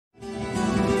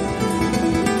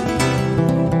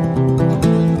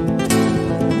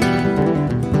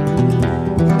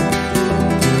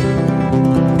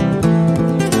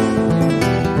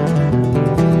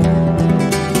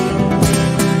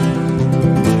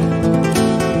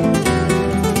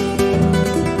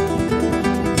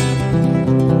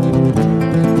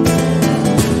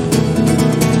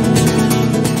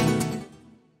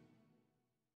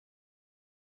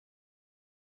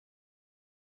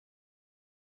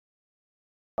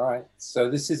All right, so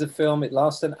this is a film, it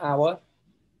lasts an hour.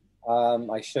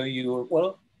 I show you,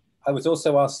 well, I was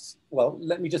also asked, well,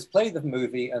 let me just play the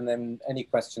movie and then any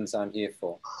questions I'm here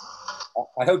for.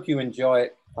 I hope you enjoy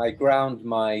it. I ground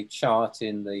my chart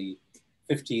in the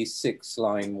 56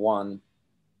 line 1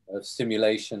 of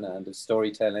simulation and of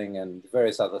storytelling and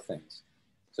various other things.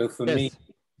 So for me,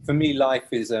 life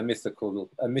is a mythical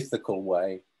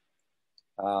way.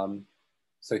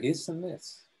 So here's some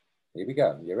myths. Here we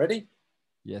go. You ready?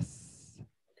 Yes.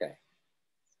 Okay.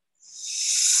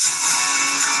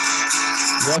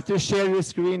 You have to share your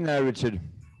screen, Richard.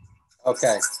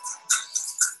 Okay.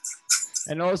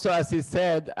 And also, as he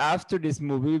said, after this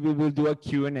movie, we will do a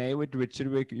Q&A with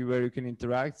Richard where you can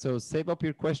interact. So save up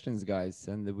your questions, guys,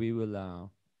 and we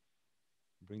will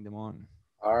bring them on.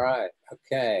 All right.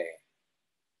 Okay.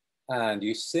 And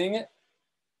you sing it?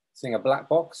 Sing a black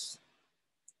box?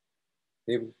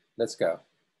 Here, let's go.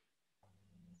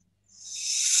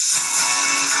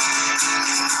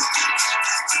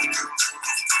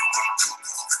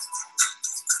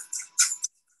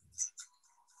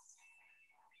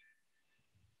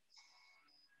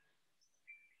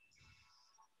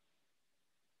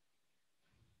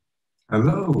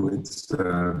 Hello, it's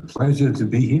a pleasure to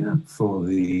be here for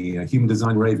the Human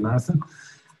Design Rave Marathon.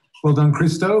 Well done,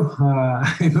 Christo.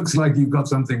 It looks like you've got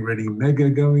something really mega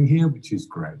going here, which is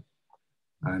great.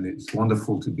 And it's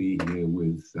wonderful to be here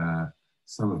with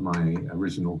some of my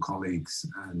original colleagues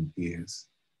and peers.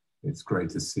 It's great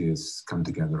to see us come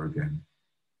together again,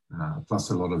 plus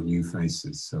a lot of new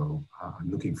faces. So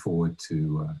I'm looking forward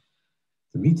to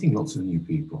meeting lots of new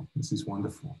people. This is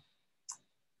wonderful.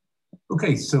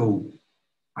 Okay, so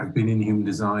I've been in human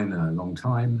design a long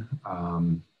time,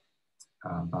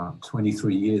 about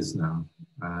 23 years now,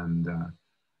 and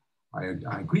I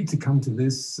agreed to come to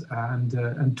this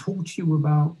and talk to you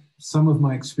about some of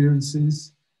my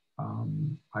experiences.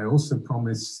 I also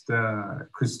promised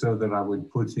Christo that I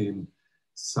would put in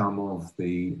some of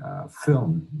the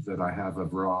film that I have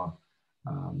of Ra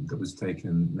that was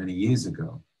taken many years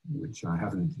ago, which I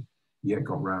haven't yet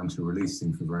got round to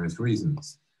releasing for various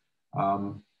reasons.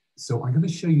 So I'm going to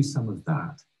show you some of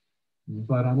that,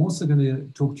 but I'm also going to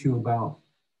talk to you about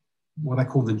what I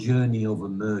call the journey of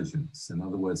emergence. In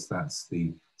other words, that's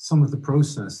some of the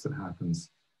process that happens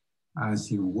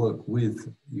as you work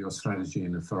with your strategy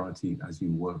and authority, as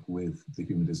you work with the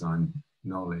human design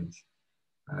knowledge,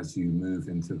 as you move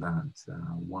into that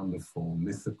wonderful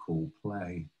mythical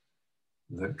play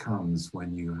that comes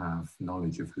when you have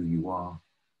knowledge of who you are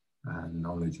and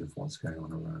knowledge of what's going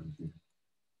on around you.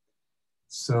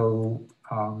 So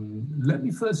let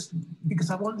me first, because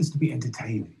I want this to be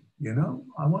entertaining, you know?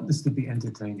 I want this to be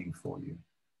entertaining for you.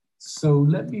 So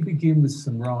let me begin with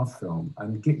some Ra film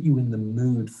and get you in the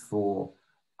mood for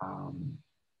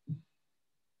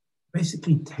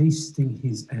basically tasting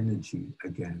his energy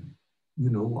again. You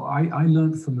know, I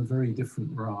learned from a very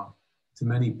different Ra to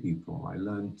many people. I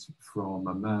learned from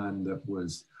a man that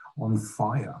was on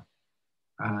fire,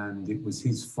 and it was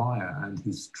his fire and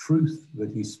his truth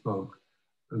that he spoke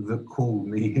that called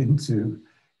me into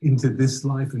this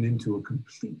life and into a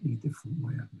completely different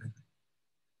way of living.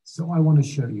 So I want to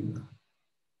show you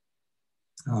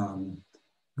that.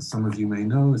 As some of you may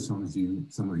know, as some of you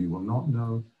will not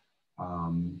know,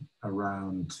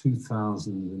 around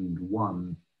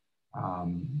 2001,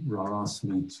 Ra asked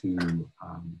me to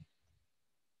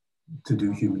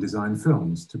do human design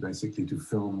films, to basically to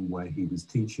film where he was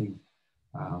teaching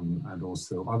and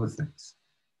also other things.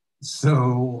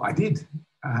 So I did.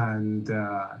 And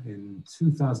in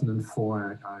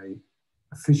 2004, I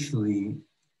officially,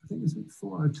 I think it was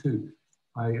 402,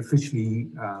 I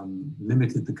officially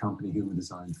limited the company Human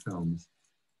Design Films.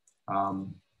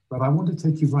 But I want to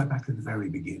take you right back to the very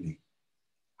beginning.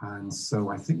 And so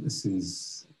I think this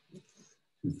is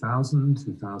 2000,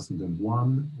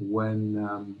 2001,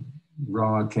 when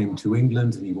Ra came to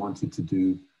England and he wanted to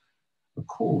do a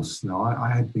course. Now,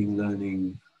 I had been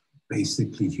learning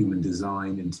basically human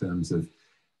design in terms of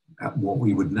at what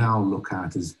we would now look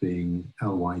at as being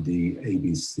LYD,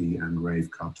 ABC, and Rave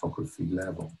cartography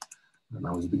level. And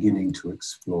I was beginning to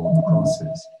explore the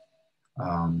process.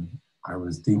 I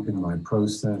was deep in my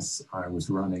process. I was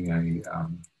running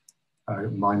a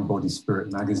Mind, Body,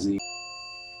 Spirit magazine.